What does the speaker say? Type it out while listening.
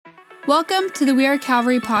Welcome to the We Are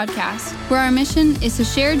Calvary podcast, where our mission is to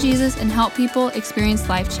share Jesus and help people experience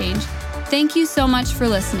life change. Thank you so much for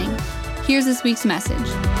listening. Here's this week's message.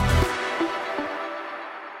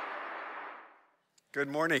 Good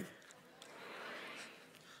morning.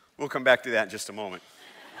 We'll come back to that in just a moment.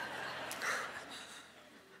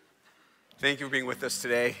 Thank you for being with us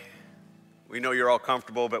today. We know you're all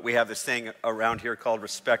comfortable, but we have this thing around here called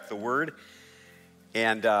Respect the Word.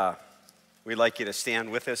 And we'd like you to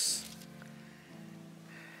stand with us.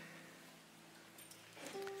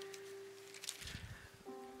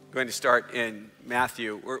 I'm going to start in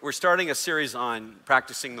Matthew. We're starting a series on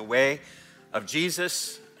practicing the way of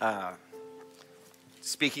Jesus,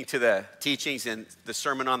 speaking to the teachings in the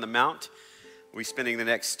Sermon on the Mount. We're spending the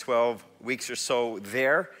next 12 weeks or so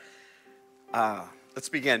there. Let's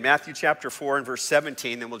begin. Matthew chapter 4 and verse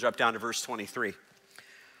 17, then we'll drop down to verse 23.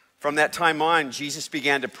 From that time on, Jesus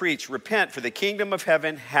began to preach, "Repent, for the kingdom of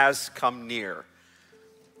heaven has come near."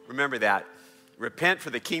 Remember that. Repent, for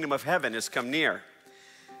the kingdom of heaven has come near.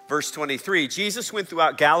 Verse 23, Jesus went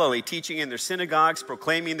throughout Galilee, teaching in their synagogues,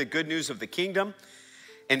 proclaiming the good news of the kingdom,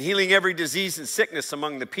 and healing every disease and sickness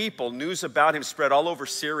among the people. News about him spread all over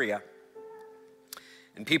Syria.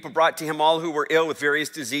 And people brought to him all who were ill with various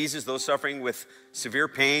diseases, those suffering with severe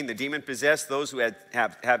pain, the demon-possessed, those who had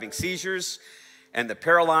having seizures, and the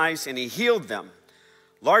paralyzed, and he healed them.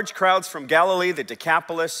 Large crowds from Galilee, the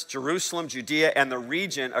Decapolis, Jerusalem, Judea, and the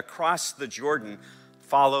region across the Jordan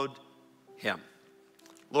followed him.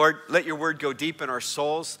 Lord, let your word go deep in our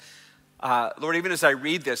souls. Lord, even as I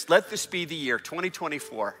read this, let this be the year,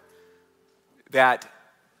 2024, that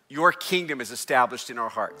your kingdom is established in our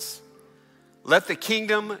hearts. Let the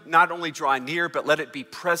kingdom not only draw near, but let it be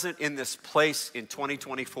present in this place in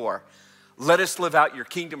 2024. Let us live out your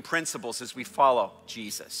kingdom principles as we follow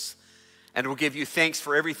Jesus. And we'll give you thanks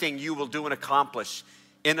for everything you will do and accomplish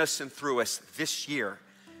in us and through us this year.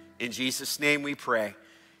 In Jesus' name we pray.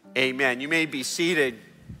 Amen. You may be seated.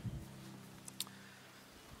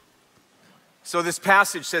 So this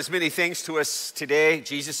passage says many things to us today.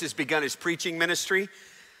 Jesus has begun his preaching ministry.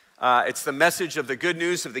 It's the message of the good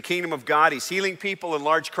news of the kingdom of God. He's healing people, and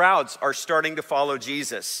large crowds are starting to follow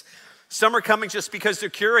Jesus. Some are coming just because they're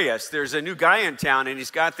curious. There's a new guy in town, and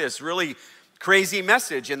he's got this really crazy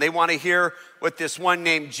message, and they want to hear what this one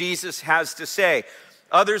named Jesus has to say.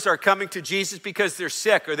 Others are coming to Jesus because they're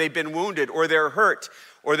sick, or they've been wounded, or they're hurt,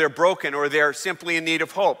 or they're broken, or they're simply in need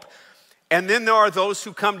of hope. And then there are those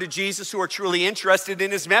who come to Jesus who are truly interested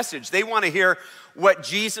in his message. They want to hear what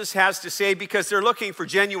Jesus has to say because they're looking for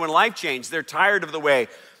genuine life change. They're tired of the way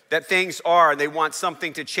that things are, and they want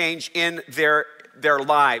something to change in their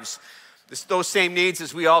lives. Those same needs,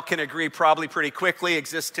 as we all can agree probably pretty quickly,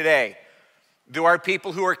 exist today. There are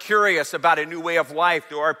people who are curious about a new way of life.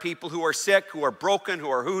 There are people who are sick, who are broken, who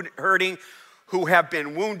are hurting, who have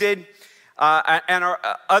been wounded.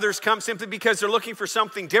 Others come simply because they're looking for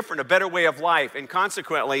something different, a better way of life. And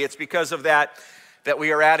consequently, it's because of that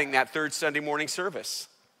we are adding that third Sunday morning service.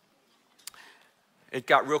 It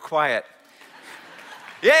got real quiet.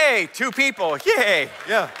 Yay, 2 people, yay,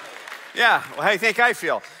 yeah. Well, how do you think I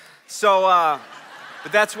feel? So,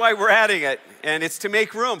 but that's why we're adding it, and it's to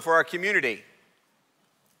make room for our community.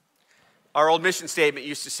 Our old mission statement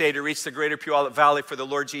used to say, to reach the greater Puyallup Valley for the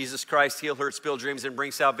Lord Jesus Christ, heal hurts, build dreams, and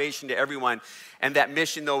bring salvation to everyone. And that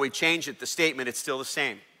mission, though we changed it, the statement, it's still the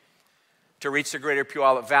same. To reach the greater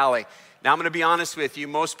Puyallup Valley. Now, I'm going to be honest with you.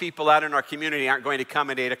 Most people out in our community aren't going to come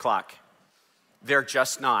at 8 o'clock. They're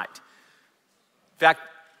just not. In fact,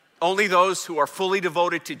 only those who are fully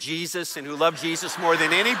devoted to Jesus and who love Jesus more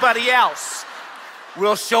than anybody else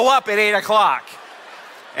will show up at 8 o'clock.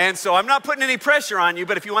 And so I'm not putting any pressure on you,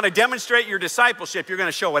 but if you want to demonstrate your discipleship, you're going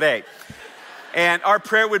to show at 8. And our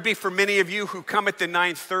prayer would be for many of you who come at the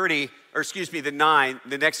 9:30, or excuse me, the 9.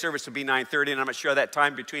 The next service will be 9:30, and I'm not sure how that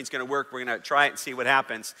time between is going to work. We're going to try it and see what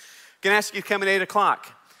happens. I'm going to ask you to come at 8 o'clock.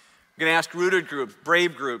 I'm going to ask rooted groups,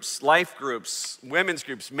 brave groups, life groups, women's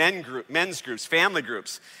groups, men's groups, family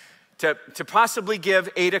groups to possibly give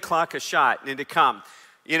 8 o'clock a shot and to come.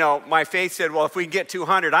 You know, my faith said, well, if we can get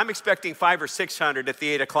 200, I'm expecting 500 or 600 at the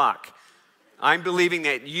 8 o'clock. I'm believing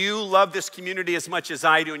that you love this community as much as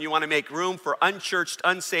I do, and you want to make room for unchurched,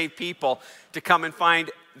 unsaved people to come and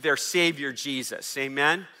find their Savior, Jesus.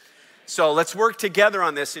 Amen? So let's work together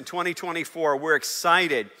on this in 2024. We're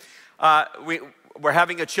excited. We're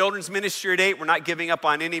having a children's ministry at 8. We're not giving up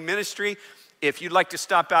on any ministry. If you'd like to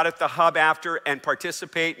stop out at the hub after and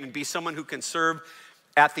participate and be someone who can serve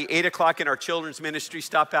at the 8 o'clock in our children's ministry,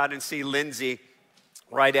 stop out and see Lindsay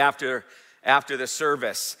right after the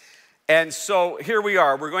service. And so here we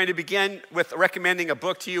are. We're going to begin with recommending a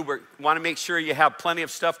book to you. We want to make sure you have plenty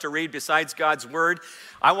of stuff to read besides God's Word.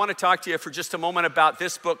 I want to talk to you for just a moment about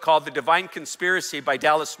this book called The Divine Conspiracy by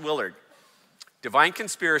Dallas Willard. Divine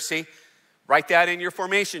Conspiracy. Write that in your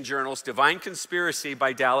formation journals. Divine Conspiracy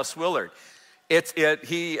by Dallas Willard.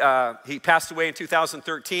 He passed away in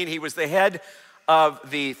 2013. He was the head of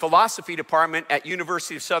the philosophy department at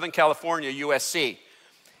University of Southern California, USC.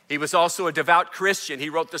 He was also a devout Christian. He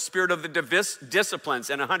wrote The Spirit of the Disciplines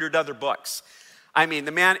and 100 other books. I mean,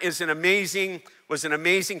 the man was an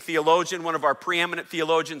amazing theologian, one of our preeminent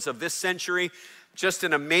theologians of this century. Just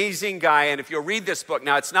an amazing guy. And if you'll read this book,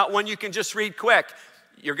 now it's not one you can just read quick.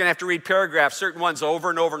 You're going to have to read paragraphs, certain ones over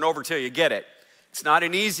and over and over till you get it. It's not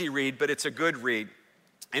an easy read, but it's a good read.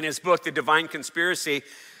 In his book, The Divine Conspiracy,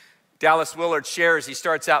 Dallas Willard he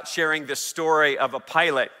starts out sharing the story of a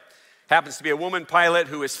pilot. Happens to be a woman pilot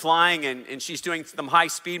who is flying, and she's doing some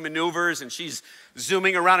high-speed maneuvers, and she's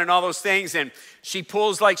zooming around and all those things, and she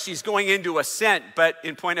pulls like she's going into ascent, but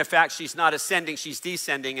in point of fact, she's not ascending, she's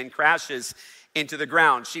descending and crashes into the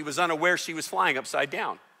ground. She was unaware she was flying upside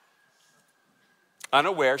down.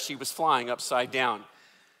 Unaware she was flying upside down.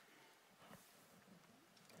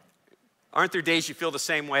 Aren't there days you feel the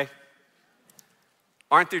same way?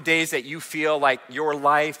 Aren't there days that you feel like your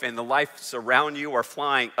life and the lives around you are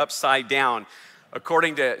flying upside down?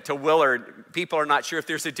 According to Willard, people are not sure if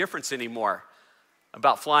there's a difference anymore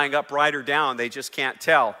about flying upright or down. They just can't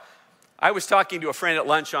tell. I was talking to a friend at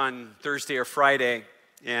lunch on Thursday or Friday,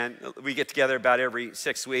 and we get together about every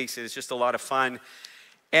 6 weeks, and it's just a lot of fun.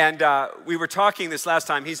 And we were talking this last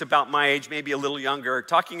time, he's about my age, maybe a little younger,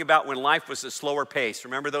 talking about when life was a slower pace.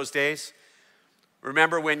 Remember those days?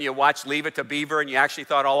 Remember when you watched Leave It to Beaver and you actually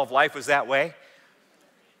thought all of life was that way?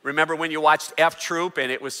 Remember when you watched F Troop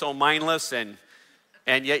and it was so mindless and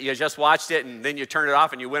yet you just watched it and then you turned it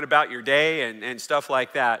off and you went about your day and stuff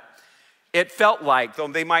like that? It felt like, though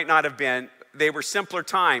they might not have been, they were simpler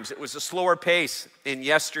times. It was a slower pace in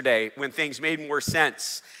yesterday when things made more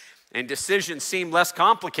sense and decisions seemed less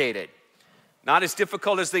complicated. Not as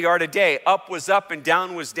difficult as they are today. Up was up and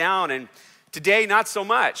down was down, and today not so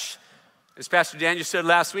much. As Pastor Daniel said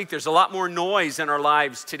last week, there's a lot more noise in our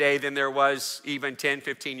lives today than there was even 10,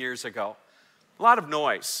 15 years ago. A lot of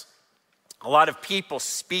noise, a lot of people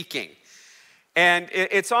speaking. And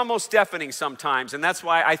it's almost deafening sometimes, and that's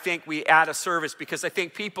why I think we add a service, because I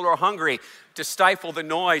think people are hungry to stifle the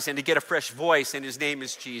noise and to get a fresh voice, and his name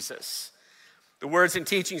is Jesus. The words and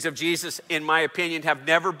teachings of Jesus, in my opinion, have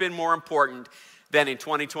never been more important than in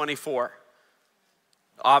 2024.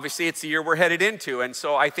 Obviously, it's the year we're headed into, and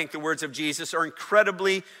so I think the words of Jesus are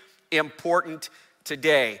incredibly important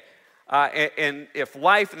today. And if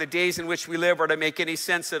life and the days in which we live are to make any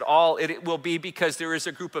sense at all, it will be because there is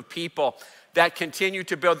a group of people that continue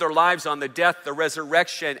to build their lives on the death, the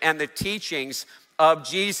resurrection, and the teachings of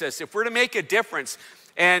Jesus. If we're to make a difference,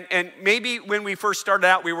 and maybe when we first started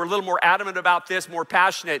out, we were a little more adamant about this, more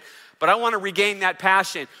passionate, but I want to regain that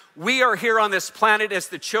passion. We are here on this planet as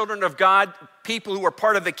the children of God, people who are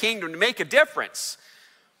part of the kingdom, to make a difference.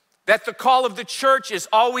 That the call of the church has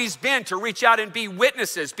always been to reach out and be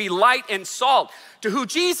witnesses, be light and salt to who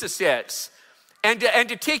Jesus is, and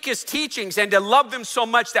to take his teachings and to love them so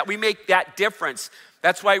much that we make that difference.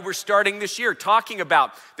 That's why we're starting this year talking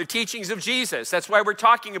about the teachings of Jesus. That's why we're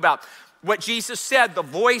talking about what Jesus said, the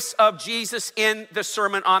voice of Jesus in the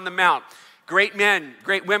Sermon on the Mount. Great men,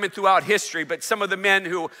 great women throughout history, but some of the men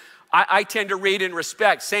who I tend to read and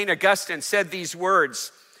respect. St. Augustine said these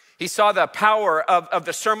words. He saw the power of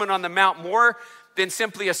the Sermon on the Mount more than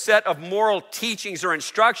simply a set of moral teachings or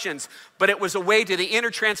instructions, but it was a way to the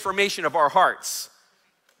inner transformation of our hearts,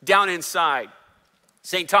 down inside.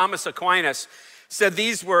 St. Thomas Aquinas said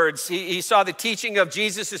these words. He saw the teaching of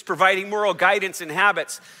Jesus as providing moral guidance and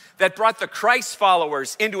habits that brought the Christ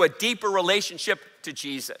followers into a deeper relationship to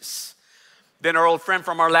Jesus. Then our old friend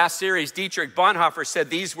from our last series, Dietrich Bonhoeffer,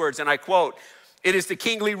 said these words, and I quote, "It is the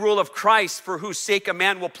kingly rule of Christ for whose sake a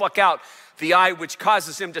man will pluck out the eye which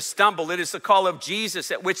causes him to stumble. It is the call of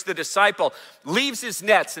Jesus at which the disciple leaves his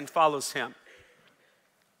nets and follows him."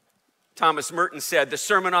 Thomas Merton said, "The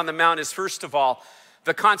Sermon on the Mount is first of all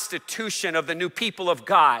the constitution of the new people of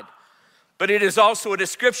God, but it is also a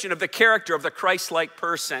description of the character of the Christ-like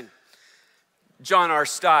person." John R.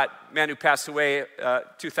 Stott, man who passed away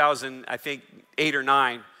 2008 or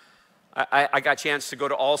 9, I got a chance to go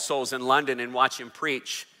to All Souls in London and watch him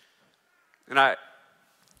preach. And I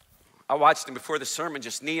watched him before the sermon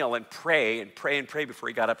just kneel and pray before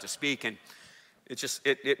he got up to speak. And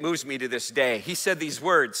it moves me to this day. He said these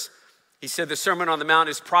words. He said, "The Sermon on the Mount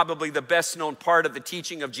is probably the best known part of the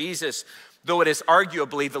teaching of Jesus though it is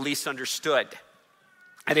arguably the least understood,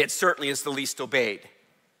 and it certainly is the least obeyed.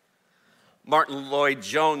 Martin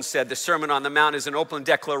Lloyd-Jones said, the Sermon on the Mount is an open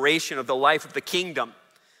declaration of the life of the kingdom.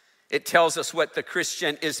 It tells us what the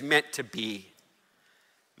Christian is meant to be.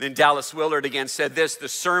 Then Dallas Willard again said this, the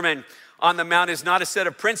Sermon on the Mount is not a set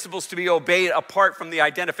of principles to be obeyed apart from the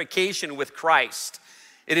identification with Christ.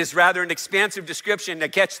 It is rather an expansive description. Now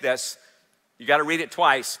catch this, you got to read it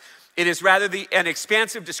twice. It is rather an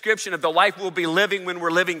expansive description of the life we'll be living when we're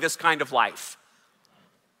living this kind of life.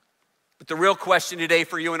 But the real question today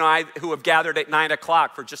for you and I who have gathered at 9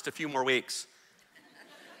 o'clock for just a few more weeks,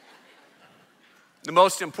 the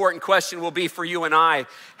most important question will be for you and I,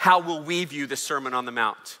 how will we view the Sermon on the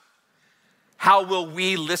Mount? How will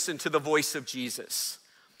we listen to the voice of Jesus?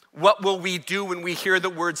 What will we do when we hear the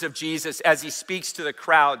words of Jesus as he speaks to the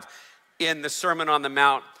crowd in the Sermon on the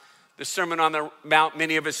Mount? The Sermon on the Mount,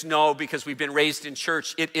 many of us know because we've been raised in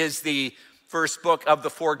church. It is the first book of the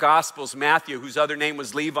four Gospels. Matthew, whose other name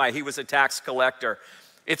was Levi, he was a tax collector.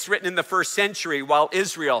 It's written in the first century while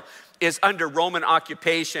Israel is under Roman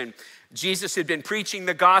occupation. Jesus had been preaching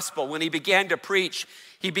the gospel. When he began to preach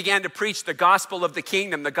the gospel of the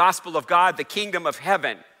kingdom, the gospel of God, the kingdom of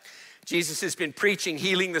heaven. Jesus has been preaching,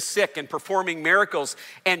 healing the sick and performing miracles,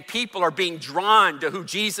 and people are being drawn to who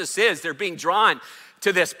Jesus is. They're being drawn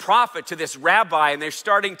to this prophet, to this rabbi, and they're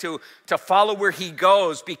starting to follow where he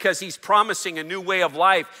goes because he's promising a new way of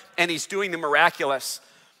life and he's doing the miraculous.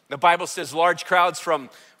 The Bible says large crowds from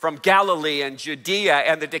Galilee and Judea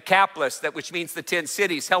and the Decapolis, which means the 10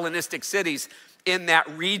 cities, Hellenistic cities in that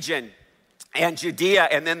region, and Judea,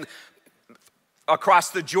 and then across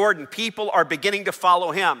the Jordan, people are beginning to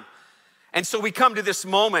follow him. And so we come to this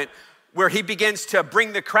moment where he begins to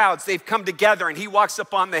bring the crowds. They've come together and he walks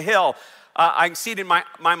up on the hill. I can see it in my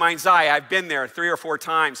mind's eye. I've been there 3 or 4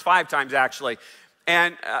 times, 5 times actually.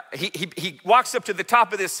 And he walks up to the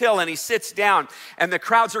top of this hill and he sits down and the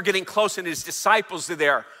crowds are getting close and his disciples are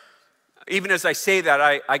there. Even as I say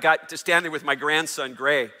that, I got to stand there with my grandson,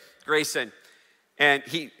 Grayson, and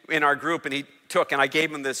he in our group, and I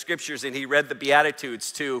gave him the scriptures and he read the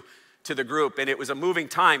Beatitudes to the group. And it was a moving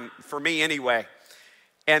time for me anyway.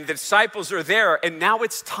 And the disciples are there and now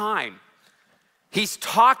it's time. He's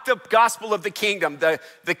talked the gospel of the kingdom,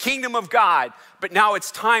 the kingdom of God, but now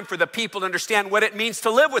it's time for the people to understand what it means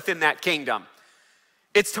to live within that kingdom.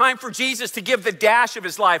 It's time for Jesus to give the dash of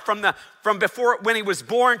his life from before when he was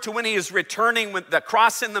born to when he is returning with the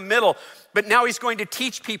cross in the middle. But now he's going to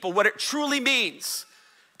teach people what it truly means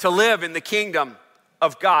to live in the kingdom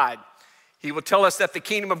of God. He will tell us that the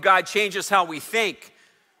kingdom of God changes how we think.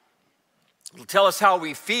 It'll tell us how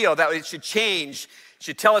we feel, that it should change. It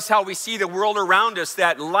should tell us how we see the world around us,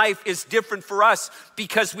 that life is different for us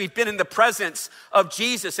because we've been in the presence of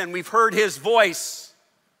Jesus and we've heard his voice.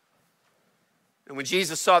 And when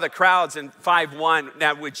Jesus saw the crowds in 5:1,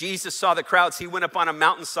 now when Jesus saw the crowds, he went up on a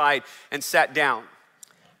mountainside and sat down.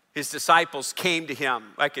 His disciples came to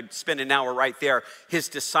him. I could spend an hour right there. His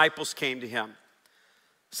disciples came to him.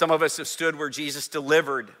 Some of us have stood where Jesus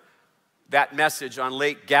delivered that message on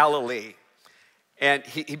Lake Galilee. And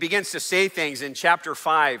he begins to say things in chapter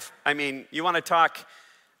 5. I mean, you want to talk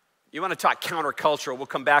countercultural. We'll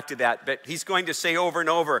come back to that. But he's going to say over and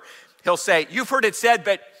over, he'll say, you've heard it said,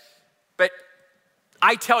 but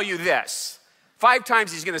I tell you this. 5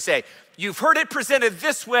 times he's going to say, you've heard it presented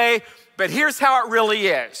this way, but here's how it really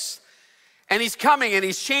is. And he's coming and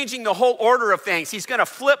he's changing the whole order of things. He's going to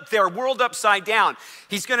flip their world upside down.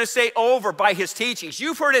 He's going to say over by his teachings,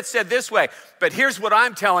 you've heard it said this way, but here's what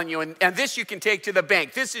I'm telling you, and this you can take to the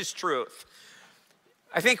bank. This is truth.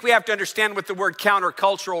 I think we have to understand what the word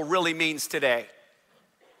countercultural really means today.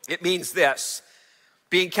 It means this.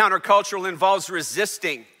 Being countercultural involves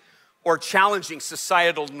resisting or challenging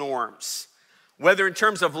societal norms, whether in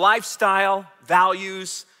terms of lifestyle,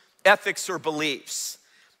 values, ethics, or beliefs.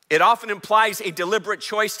 It often implies a deliberate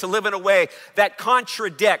choice to live in a way that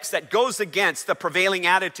contradicts, that goes against the prevailing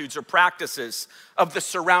attitudes or practices of the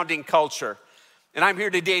surrounding culture. And I'm here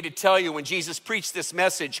today to tell you, when Jesus preached this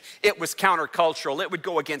message, it was countercultural. It would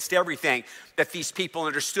go against everything that these people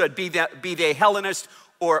understood, be they Hellenist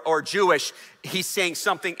or Jewish. He's saying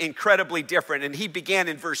something incredibly different. And he began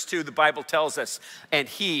in verse 2, the Bible tells us, and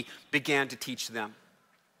he began to teach them.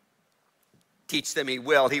 Teach them he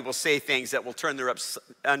will say things that will turn their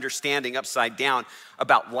understanding upside down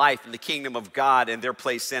about life and the kingdom of God and their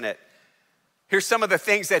place in it. Here's some of the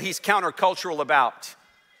things that he's countercultural about.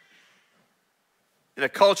 In a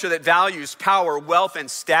culture that values power, wealth, and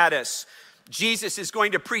status, Jesus is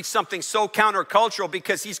going to preach something so countercultural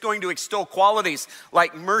because he's going to extol qualities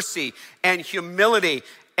like mercy and humility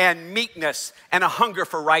and meekness and a hunger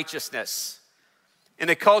for righteousness. In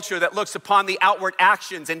a culture that looks upon the outward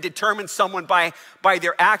actions and determines someone by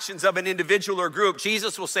their actions of an individual or group,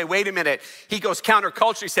 Jesus will say, wait a minute. He goes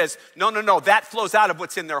counterculture. He says, no, that flows out of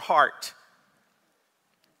what's in their heart.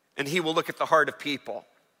 And he will look at the heart of people.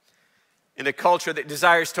 In a culture that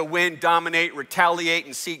desires to win, dominate, retaliate,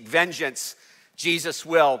 and seek vengeance, Jesus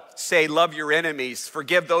will say, love your enemies,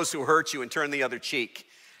 forgive those who hurt you, and turn the other cheek.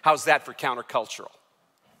 How's that for countercultural?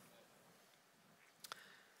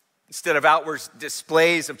 Instead of outward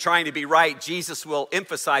displays of trying to be right, Jesus will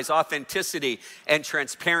emphasize authenticity and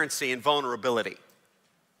transparency and vulnerability.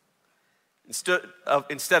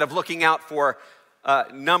 Instead of looking out for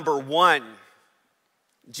number one,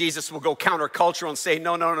 Jesus will go countercultural and say,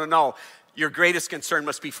 no. Your greatest concern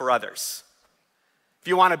must be for others. If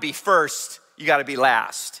you want to be first, you got to be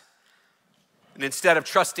last. And instead of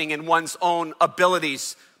trusting in one's own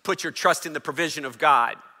abilities, put your trust in the provision of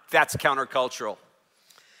God. That's countercultural.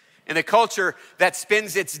 In a culture that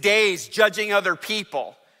spends its days judging other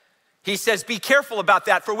people, he says, be careful about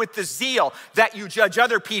that, for with the zeal that you judge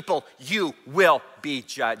other people, you will be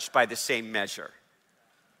judged by the same measure.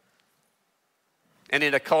 And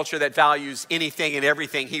in a culture that values anything and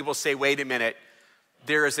everything, he will say, wait a minute,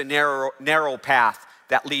 there is a narrow path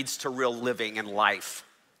that leads to real living and life,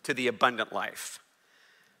 to the abundant life.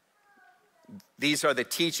 These are the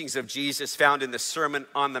teachings of Jesus found in the Sermon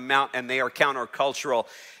on the Mount, and they are countercultural.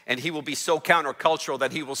 And he will be so countercultural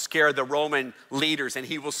that he will scare the Roman leaders, and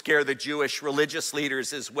he will scare the Jewish religious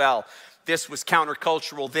leaders as well. This was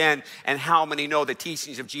countercultural then, and how many know the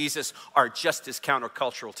teachings of Jesus are just as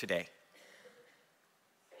countercultural today?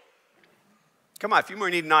 Come on, a few more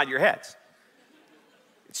need to nod your heads.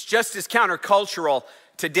 It's just as countercultural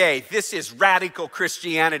today. This is radical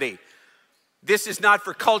Christianity. This is not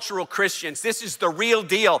for cultural Christians. This is the real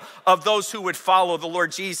deal of those who would follow the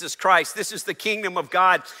Lord Jesus Christ. This is the kingdom of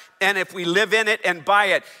God. And if we live in it and by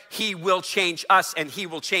it, he will change us and he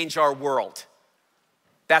will change our world.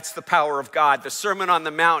 That's the power of God. The Sermon on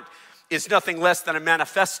the Mount is nothing less than a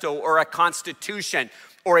manifesto or a constitution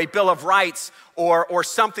or a Bill of Rights or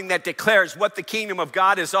something that declares what the kingdom of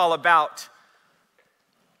God is all about.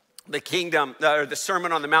 The kingdom, or the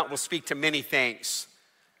Sermon on the Mount will speak to many things.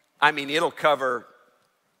 I mean, it'll cover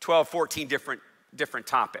 12, 14 different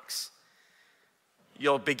topics.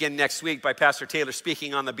 You'll begin next week by Pastor Taylor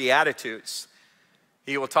speaking on the Beatitudes.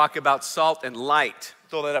 He will talk about salt and light.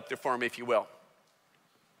 Throw that up there for me, if you will.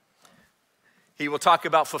 He will talk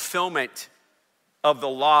about fulfillment of the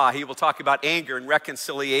law. He will talk about anger and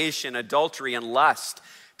reconciliation, adultery and lust,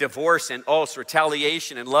 divorce and oaths,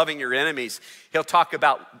 retaliation and loving your enemies. He'll talk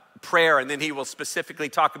about prayer, and then he will specifically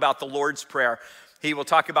talk about the Lord's Prayer. He will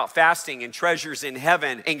talk about fasting and treasures in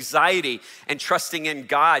heaven, anxiety and trusting in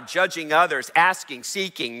God, judging others, asking,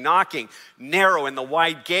 seeking, knocking, narrow and the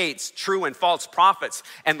wide gates, true and false prophets,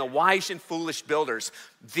 and the wise and foolish builders.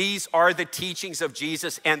 These are the teachings of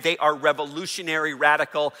Jesus, and they are revolutionary,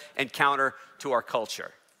 radical, and counter to our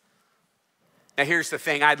culture. Now here's the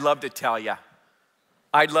thing I'd love to tell you.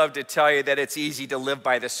 I'd love to tell you that it's easy to live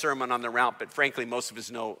by the Sermon on the Mount, but frankly, most of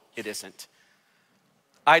us know it isn't.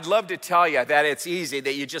 I'd love to tell you that it's easy,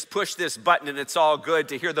 that you just push this button and it's all good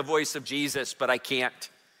to hear the voice of Jesus, but I can't.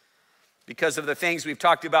 Because of the things we've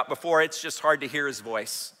talked about before, it's just hard to hear his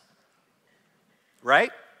voice.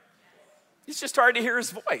 Right? It's just hard to hear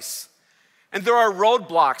his voice. And there are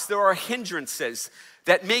roadblocks, there are hindrances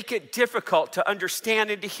that make it difficult to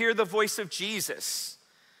understand and to hear the voice of Jesus.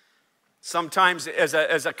 Sometimes as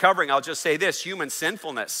a covering, I'll just say this, human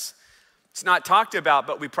sinfulness. It's not talked about,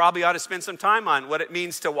 but we probably ought to spend some time on what it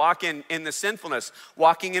means to walk in the sinfulness,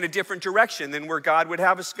 walking in a different direction than where God would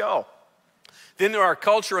have us go. Then there are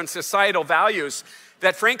cultural and societal values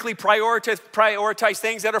that frankly prioritize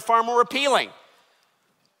things that are far more appealing.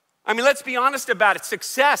 I mean, let's be honest about it.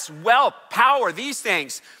 Success, wealth, power, these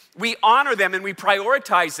things, we honor them and we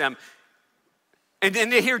prioritize them. And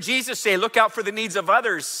then to hear Jesus say, look out for the needs of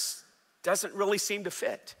others, doesn't really seem to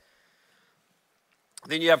fit.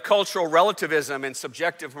 Then you have cultural relativism and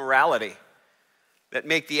subjective morality that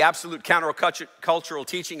make the absolute countercultural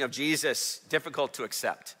teaching of Jesus difficult to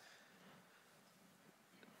accept.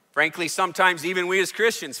 Frankly, sometimes even we as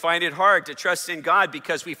Christians find it hard to trust in God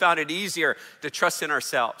because we found it easier to trust in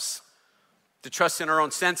ourselves, to trust in our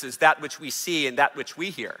own senses, that which we see and that which we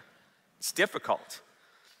hear. It's difficult.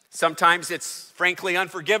 Sometimes it's frankly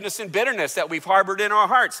unforgiveness and bitterness that we've harbored in our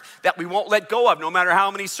hearts that we won't let go of no matter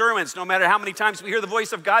how many sermons, no matter how many times we hear the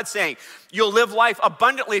voice of God saying, you'll live life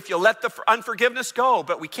abundantly if you let the unforgiveness go,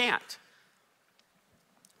 but we can't.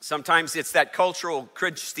 Sometimes it's that cultural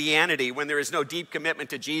Christianity when there is no deep commitment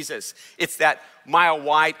to Jesus. It's that mile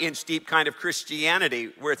wide, inch deep kind of Christianity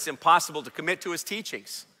where it's impossible to commit to his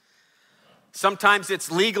teachings. Sometimes it's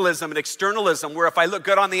legalism and externalism where if I look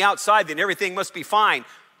good on the outside, then everything must be fine,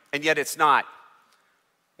 and yet it's not.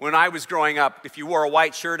 When I was growing up, if you wore a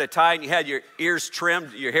white shirt, a tie, and you had your ears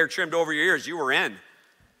trimmed, your hair trimmed over your ears, you were in.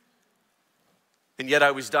 And yet I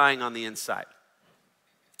was dying on the inside.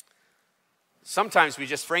 Sometimes we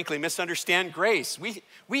just frankly misunderstand grace.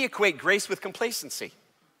 We equate grace with complacency.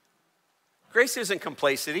 Grace isn't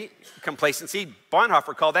complacency.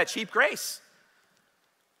 Bonhoeffer called that cheap grace.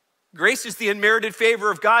 Grace is the unmerited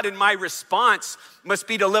favor of God, and my response must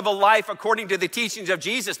be to live a life according to the teachings of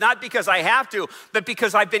Jesus, not because I have to, but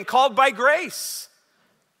because I've been called by grace.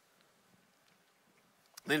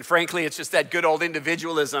 And frankly, it's just that good old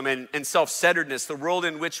individualism and self-centeredness. The world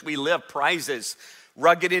in which we live prizes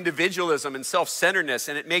rugged individualism and self-centeredness,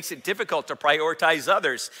 and it makes it difficult to prioritize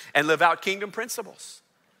others and live out kingdom principles.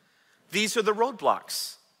 These are the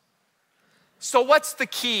roadblocks. So what's the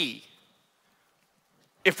key?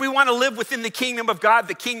 If we want to live within the kingdom of God,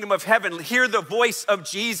 the kingdom of heaven, hear the voice of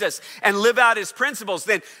Jesus and live out his principles,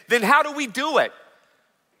 then how do we do it?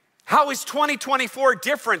 How is 2024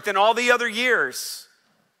 different than all the other years?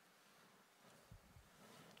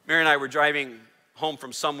 Mary and I were driving home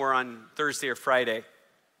from somewhere on Thursday or Friday,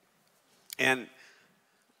 and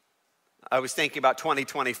I was thinking about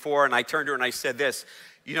 2024, and I turned to her and I said this,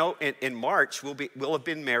 you know, in March, we'll have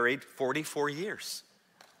been married 44 years.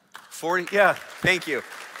 40, yeah, thank you.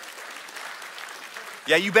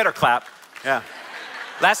 Yeah, you better clap, yeah.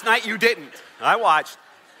 Last night you didn't, I watched.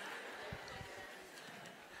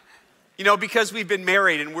 You know, because we've been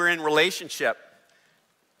married and we're in relationship,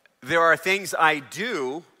 there are things I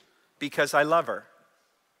do because I love her,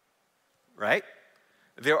 right?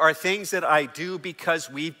 There are things that I do because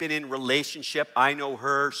we've been in relationship. I know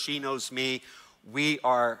her, she knows me. We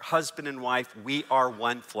are husband and wife, we are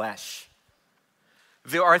one flesh.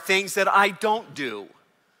 There are things that I don't do,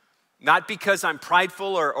 not because I'm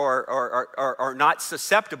prideful or not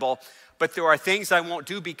susceptible, but there are things I won't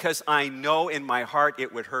do because I know in my heart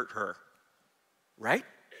it would hurt her, right?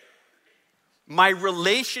 My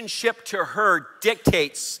relationship to her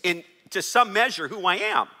dictates, to some measure, who I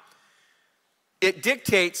am. It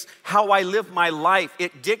dictates how I live my life.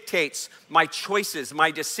 It dictates my choices, my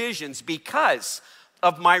decisions because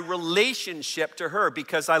of my relationship to her,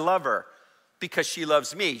 because I love her, because she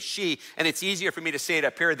loves me. And it's easier for me to say it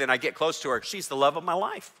up here than I get close to her. She's the love of my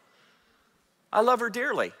life. I love her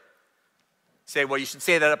dearly. Say, well, you should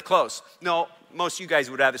say that up close. No, most of you guys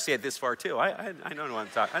would rather say it this far too. I know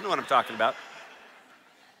what I'm talking about.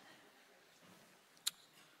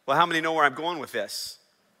 Well, how many know where I'm going with this?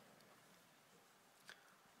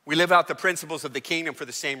 We live out the principles of the kingdom for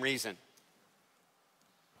the same reason.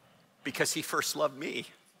 Because he first loved me.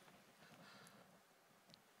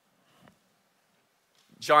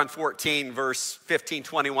 John 14, verse 15,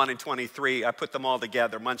 21, and 23. I put them all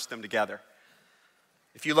together, munched them together.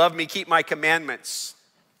 If you love me, keep my commandments.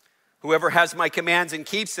 Whoever has my commands and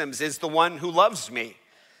keeps them is the one who loves me.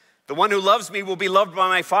 The one who loves me will be loved by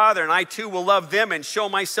my Father, and I too will love them and show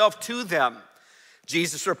myself to them.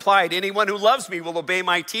 Jesus replied, anyone who loves me will obey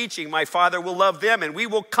my teaching. My Father will love them, and we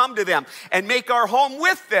will come to them and make our home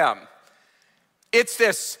with them. It's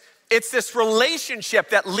this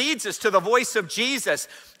relationship that leads us to the voice of Jesus.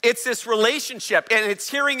 It's this relationship, and it's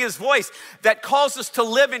hearing his voice that calls us to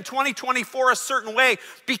live in 2024 a certain way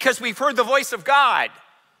because we've heard the voice of God.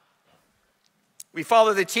 We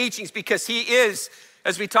follow the teachings because he is,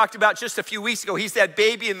 as we talked about just a few weeks ago, he's that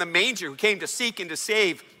baby in the manger who came to seek and to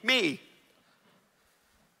save me.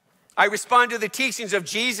 I respond to the teachings of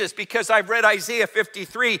Jesus because I've read Isaiah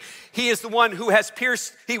 53. He is the one who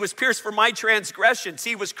he was pierced for my transgressions.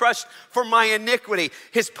 He was crushed for my iniquity.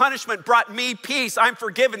 His punishment brought me peace. I'm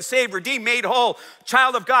forgiven, saved, redeemed, made whole.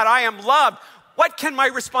 Child of God, I am loved. What can my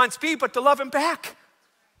response be but to love him back?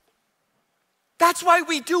 That's why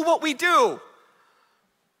we do what we do.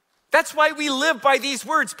 That's why we live by these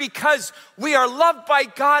words, because we are loved by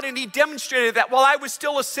God, and he demonstrated that while I was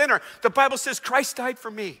still a sinner. The Bible says Christ died for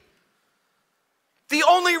me. The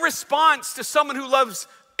only response to someone who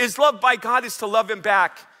is loved by God is to love him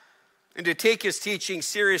back and to take his teaching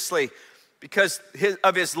seriously because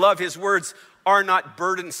of his love. His words are not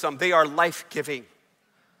burdensome. They are life-giving.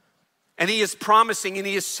 And he is promising and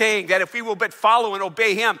he is saying that if we will but follow and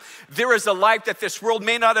obey him, there is a life that this world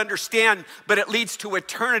may not understand, but it leads to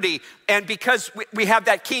eternity. And because we have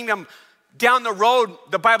that kingdom down the road,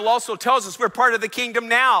 the Bible also tells us we're part of the kingdom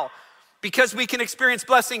now. Because we can experience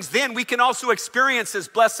blessings then, we can also experience his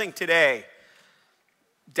blessing today.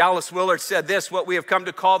 Dallas Willard said this: what we have come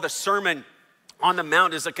to call the Sermon on the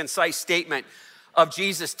Mount is a concise statement of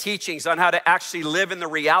Jesus' teachings on how to actually live in the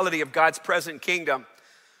reality of God's present kingdom,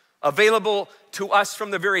 available to us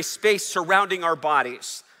from the very space surrounding our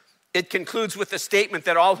bodies. It concludes with the statement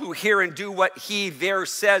that all who hear and do what he there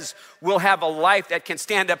says will have a life that can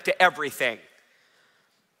stand up to everything.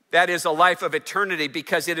 That is a life of eternity,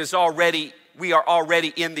 because we are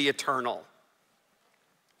already in the eternal.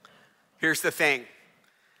 Here's the thing.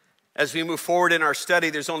 As we move forward in our study,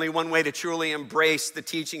 there's only one way to truly embrace the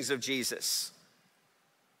teachings of Jesus.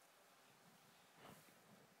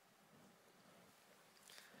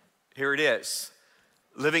 Here it is.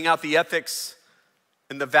 Living out the ethics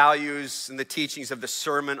and the values and the teachings of the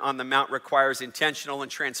Sermon on the Mount requires intentional and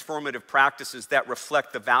transformative practices that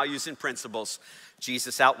reflect the values and principles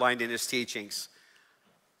Jesus outlined in his teachings.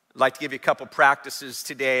 I'd like to give you a couple practices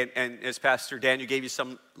today, and as Pastor Daniel gave you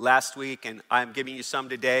some last week, and I'm giving you some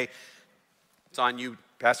today. It's on you,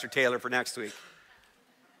 Pastor Taylor, for next week.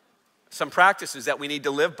 Some practices that we need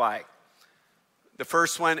to live by. The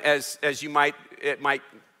first one, as you might,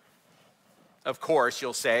 of course,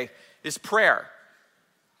 you'll say, is prayer.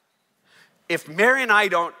 If Mary and I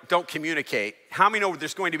don't communicate, how many know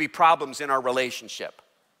there's going to be problems in our relationship?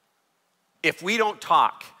 If we don't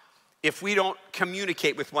talk, if we don't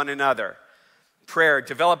communicate with one another. Prayer,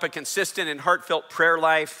 develop a consistent and heartfelt prayer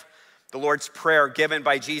life. The Lord's Prayer given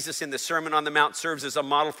by Jesus in the Sermon on the Mount serves as a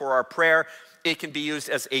model for our prayer. It can be used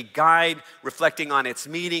as a guide, reflecting on its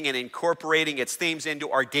meaning and incorporating its themes into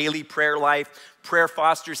our daily prayer life. Prayer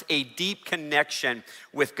fosters a deep connection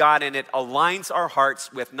with God, and it aligns our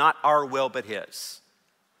hearts with not our will but his.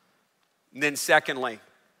 And then secondly,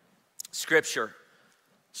 Scripture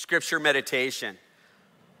meditation.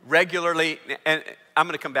 Regularly, and I'm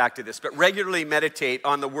going to come back to this, but regularly meditate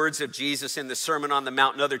on the words of Jesus in the Sermon on the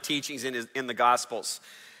Mount and other teachings in the Gospels.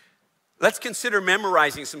 Let's consider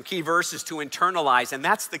memorizing some key verses to internalize, and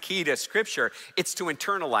that's the key to Scripture. It's to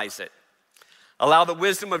internalize it. Allow the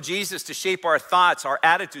wisdom of Jesus to shape our thoughts, our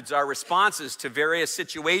attitudes, our responses to various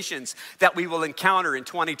situations that we will encounter in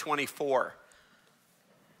 2024.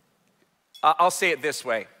 I'll say it this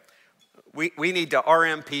way. We need to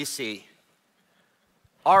RMPC.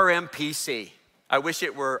 RMPC. I wish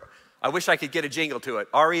I could get a jingle to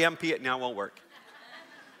it. REMP, now it won't work.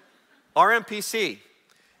 RMPC.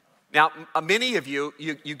 Now, many of you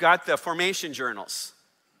got the formation journals.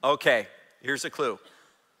 Okay, here's a clue.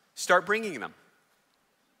 Start bringing them.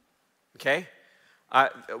 Okay?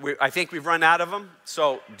 I think we've run out of them,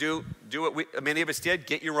 so do what many of us did.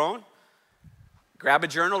 Get your own. Grab a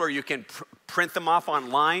journal, or you can print them off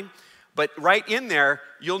online. But right in there,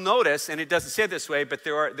 you'll notice, and it doesn't say it this way, but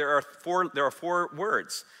there are four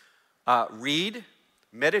words: read,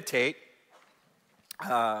 meditate,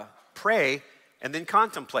 pray, and then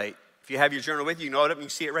contemplate. If you have your journal with you, you know it, and you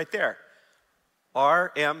see it right there.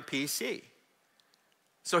 RMPC.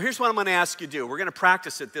 So here's what I'm going to ask you to do. We're going to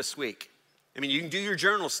practice it this week. I mean, you can do your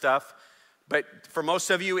journal stuff, but for most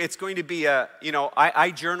of you, it's going to be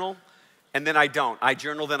I journal, and then I don't. I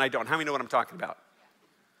journal, then I don't. How many know what I'm talking about?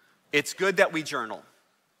 It's good that we journal.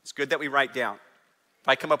 It's good that we write down. If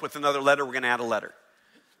I come up with another letter, we're going to add a letter.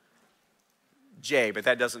 J, but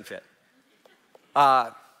that doesn't fit.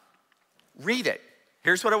 Read it.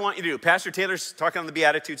 Here's what I want you to do. Pastor Taylor's talking on the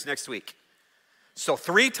Beatitudes next week. So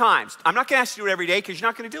 3 times. I'm not going to ask you to do it every day because you're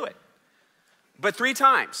not going to do it. But 3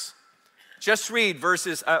 times. Just read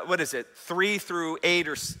verses, 3 through 8,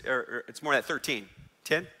 or it's more than 13.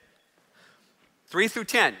 10? 3 through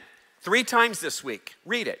 10. 3 times this week.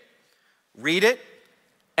 Read it. Read it,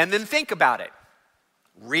 and then think about it.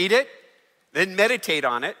 Read it, then meditate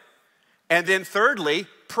on it. And then thirdly,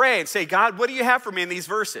 pray and say, God, what do you have for me in these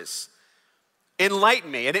verses? Enlighten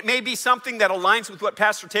me. And it may be something that aligns with what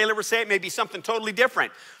Pastor Taylor was saying. It may be something totally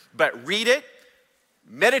different. But read it,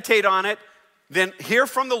 meditate on it, then hear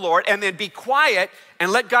from the Lord, and then be quiet and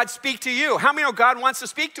let God speak to you. How many know God wants to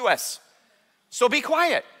speak to us? So be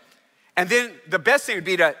quiet. And then the best thing would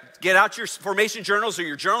be to get out your formation journals or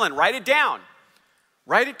your journal and write it down.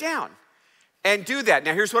 Write it down. And do that.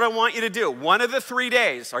 Now, here's what I want you to do. One of the 3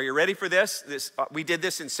 days, are you ready for this? We did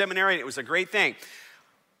this in seminary, and it was a great thing.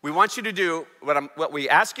 We want you to do, what we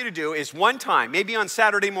ask you to do is one time, maybe on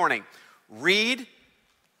Saturday morning, read,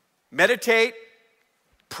 meditate,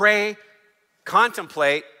 pray,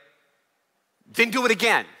 contemplate, then do it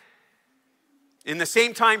again in the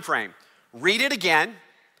same time frame. Read it again,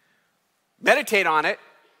 meditate on it,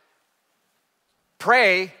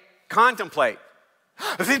 pray, contemplate.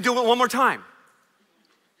 Then do it one more time.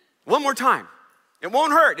 One more time. It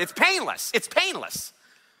won't hurt. It's painless. It's painless.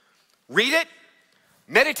 Read it,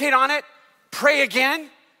 meditate on it, pray again,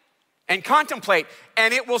 and contemplate,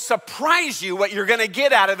 and it will surprise you what you're gonna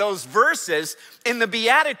get out of those verses in the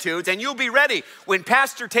Beatitudes, and you'll be ready. When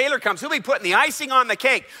Pastor Taylor comes, he'll be putting the icing on the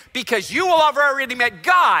cake because you will have already met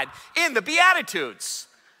God in the Beatitudes.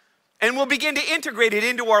 And we'll begin to integrate it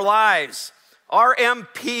into our lives.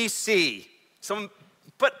 RMPC. Someone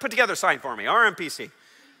put together a sign for me, RMPC.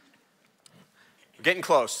 We're getting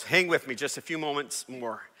close. Hang with me just a few moments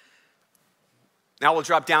more. Now we'll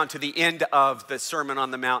drop down to the end of the Sermon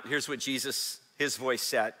on the Mount. Here's what Jesus, his voice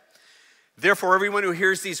said. Therefore, everyone who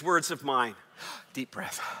hears these words of mine, deep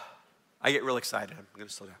breath. I get real excited. I'm going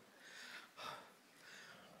to slow down.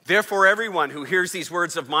 Therefore, everyone who hears these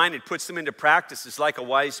words of mine and puts them into practice is like a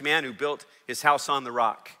wise man who built his house on the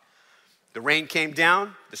rock. The rain came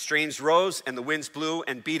down, the streams rose, and the winds blew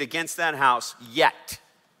and beat against that house, yet,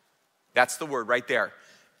 that's the word right there,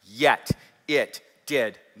 yet it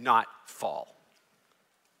did not fall.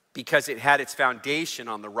 Because it had its foundation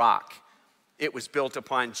on the rock. It was built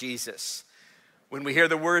upon Jesus. When we hear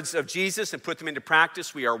the words of Jesus and put them into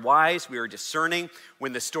practice, we are wise, we are discerning.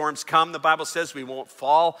 When the storms come, the Bible says we won't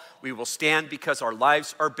fall, we will stand because our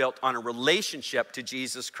lives are built on a relationship to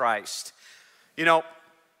Jesus Christ. You know,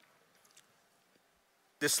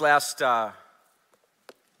 this last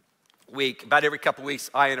week, about every couple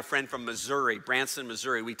weeks, I and a friend from Missouri, Branson,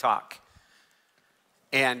 Missouri, we talk.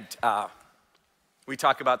 And we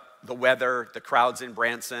talk about the weather, the crowds in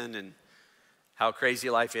Branson, and how crazy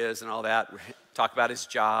life is and all that. We talk about his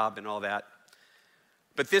job and all that.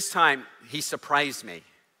 But this time, he surprised me.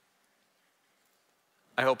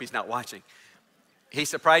 I hope he's not watching. He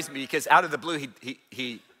surprised me because out of the blue,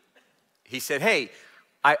 he said, hey,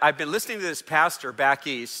 I've been listening to this pastor back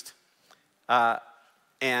east,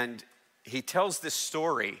 and he tells this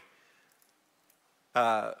story.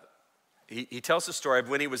 He tells the story of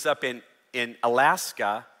when he was up in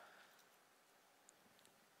Alaska.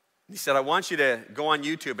 He said, I want you to go on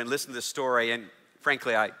YouTube and listen to this story. And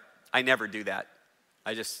frankly, I never do that.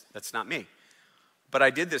 That's not me. But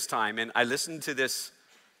I did this time, and I listened to this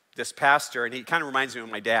pastor, and he kind of reminds me of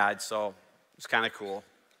my dad, so it's kind of cool.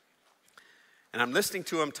 And I'm listening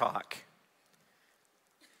to him talk.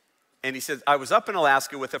 And he says, I was up in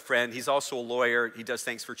Alaska with a friend. He's also a lawyer. He does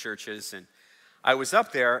things for churches. And I was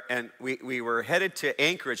up there, and we were headed to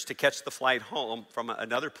Anchorage to catch the flight home from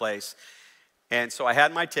another place. And so I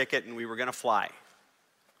had my ticket, and we were going to fly.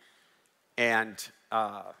 And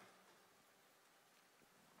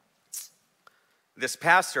this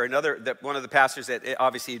pastor, one of the pastors that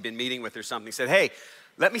obviously he'd been meeting with or something, said, hey,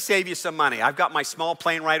 let me save you some money. I've got my small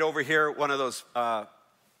plane right over here, one of those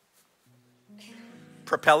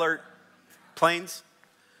propeller planes,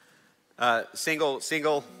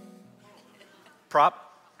 single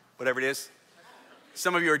prop, whatever it is.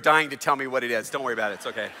 Some of you are dying to tell me what it is. Don't worry about it. It's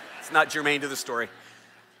okay. It's not germane to the story.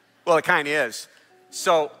 Well, it kind of is.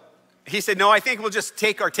 So he said, no, I think we'll just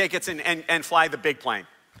take our tickets and fly the big plane.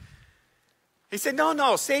 He said,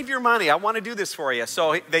 no, save your money. I want to do this for you.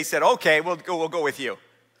 So they said, okay, we'll go with you.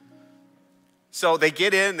 So they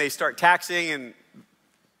get in, they start taxiing, and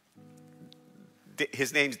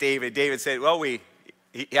his name's David. David said, well, I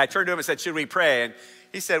turned to him and said, should we pray? And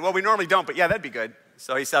he said, well, we normally don't, but yeah, that'd be good.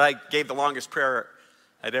 So he said, I gave the longest prayer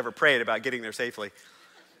I'd ever prayed about getting there safely.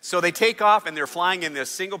 So they take off, and they're flying in this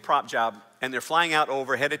single prop job, and they're flying out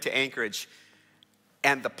over, headed to Anchorage.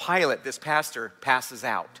 And the pilot, this pastor, passes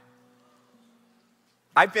out.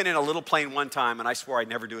 I've been in a little plane one time, and I swore I'd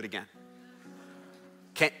never do it again.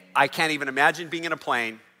 I can't even imagine being in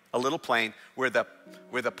a little plane, where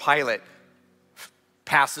the pilot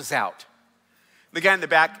passes out. The guy in the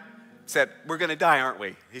back said, we're going to die, aren't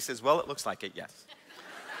we? He says, well, it looks like it, yes.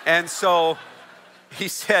 And so he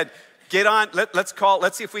said, get on, let's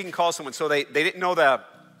see if we can call someone. So they didn't know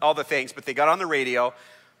all the things, but they got on the radio,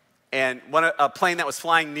 and a plane that was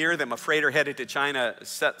flying near them, a freighter headed to China,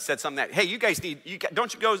 said something that, hey, you guys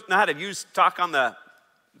don't you know how to talk on the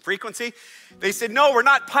frequency? They said, no, we're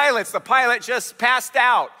not pilots. The pilot just passed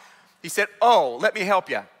out. He said, oh, let me help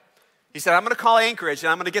you. He said, I'm going to call Anchorage, and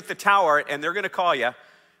I'm going to get the tower, and they're going to call you,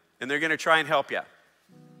 and they're going to try and help you.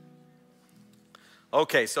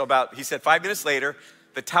 Okay, so he said 5 minutes later,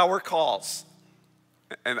 the tower calls.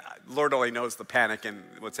 And Lord only knows the panic and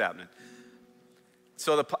what's happening.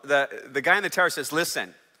 So the guy in the tower says,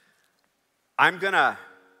 listen, I'm gonna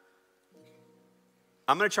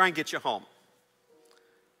try and get you home.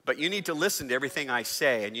 But you need to listen to everything I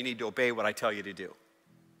say, and you need to obey what I tell you to do.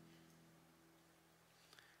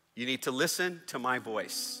 You need to listen to my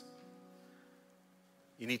voice.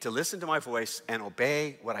 You need to listen to my voice and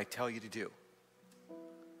obey what I tell you to do.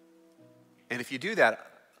 And if you do that,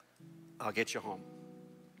 I'll get you home.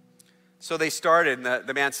 So they started, and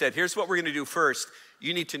the man said, here's what we're going to do first.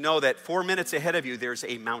 You need to know that 4 minutes ahead of you, there's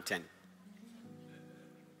a mountain.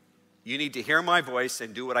 You need to hear my voice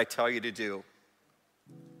and do what I tell you to do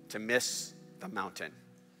to miss the mountain.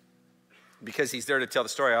 Because he's there to tell the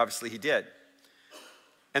story, obviously he did.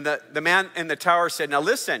 And the man in the tower said, now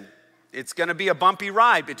listen, it's going to be a bumpy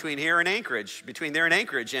ride between there and Anchorage.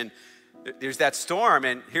 And there's that storm,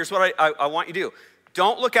 and here's what I want you to do.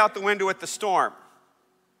 Don't look out the window at the storm.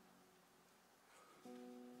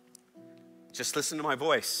 Just listen to my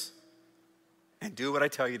voice and do what I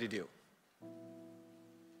tell you to do.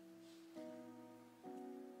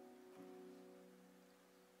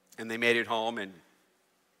 And they made it home, and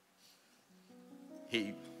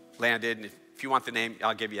he landed. And if you want the name,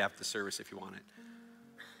 I'll give you after the service if you want it.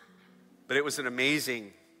 But it was an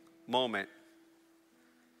amazing moment.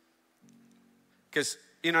 Because,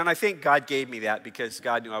 and I think God gave me that because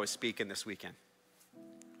God knew I was speaking this weekend.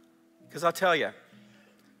 Because I'll tell you,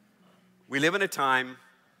 we live in a time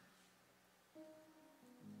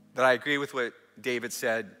that I agree with what David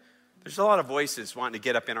said. There's a lot of voices wanting to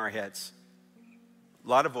get up in our heads. A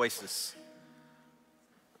lot of voices.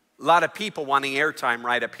 A lot of people wanting airtime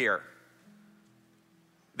right up here.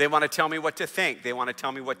 They want to tell me what to think. They want to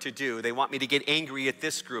tell me what to do. They want me to get angry at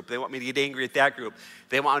this group. They want me to get angry at that group.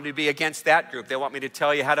 They want me to be against that group. They want me to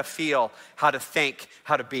tell you how to feel, how to think,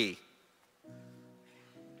 how to be.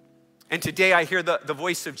 And today I hear the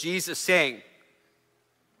voice of Jesus saying,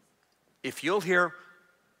 if you'll hear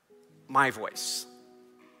my voice,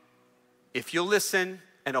 if you'll listen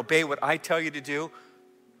and obey what I tell you to do,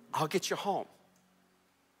 I'll get you home.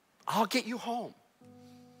 I'll get you home.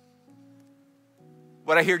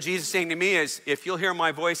 What I hear Jesus saying to me is, if you'll hear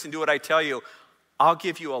my voice and do what I tell you, I'll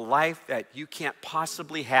give you a life that you can't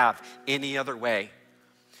possibly have any other way.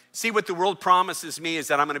 See, what the world promises me is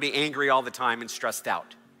that I'm going to be angry all the time and stressed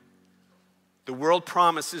out. The world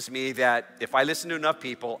promises me that if I listen to enough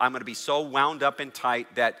people, I'm going to be so wound up and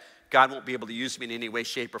tight that God won't be able to use me in any way,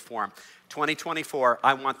 shape, or form. 2024,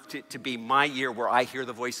 I want it to be my year where I hear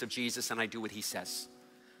the voice of Jesus and I do what he says.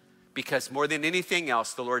 Because more than anything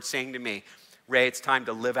else, the Lord's saying to me, Ray, it's time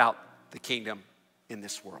to live out the kingdom in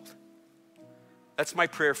this world. That's my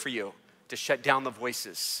prayer for you, to shut down the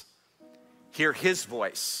voices. Hear his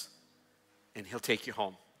voice, and he'll take you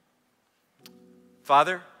home.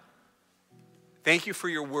 Father, thank you for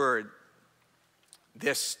your word,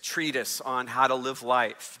 this treatise on how to live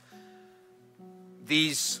life.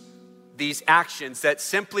 These actions that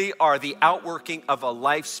simply are the outworking of a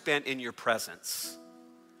life spent in your presence.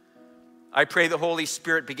 I pray the Holy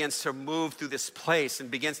Spirit begins to move through this place and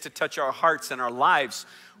begins to touch our hearts and our lives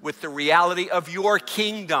with the reality of your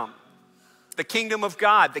kingdom, the kingdom of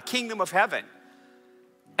God, the kingdom of heaven,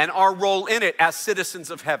 and our role in it as citizens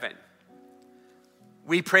of heaven.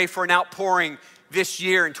 We pray for an outpouring this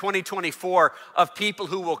year in 2024 of people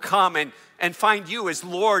who will come and find you as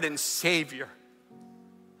Lord and Savior.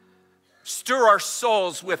 Stir our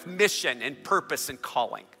souls with mission and purpose and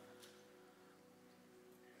calling.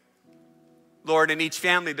 Lord, in each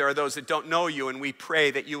family there are those that don't know you, and we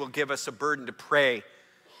pray that you will give us a burden to pray,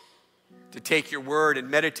 to take your word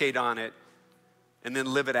and meditate on it, and then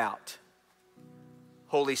live it out.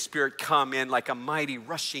 Holy Spirit, come in like a mighty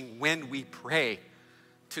rushing wind, we pray,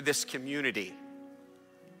 to this community.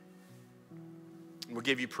 We'll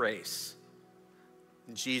give you praise.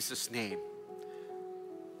 In Jesus' name.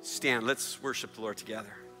 Stand, let's worship the Lord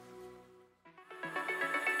together.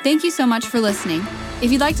 Thank you so much for listening.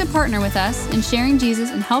 If you'd like to partner with us in sharing Jesus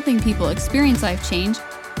and helping people experience life change,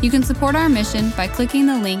 you can support our mission by clicking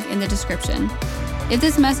the link in the description. If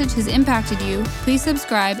this message has impacted you, please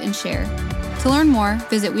subscribe and share. To learn more,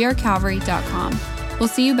 visit wearecalvary.com. We'll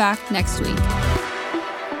see you back next week.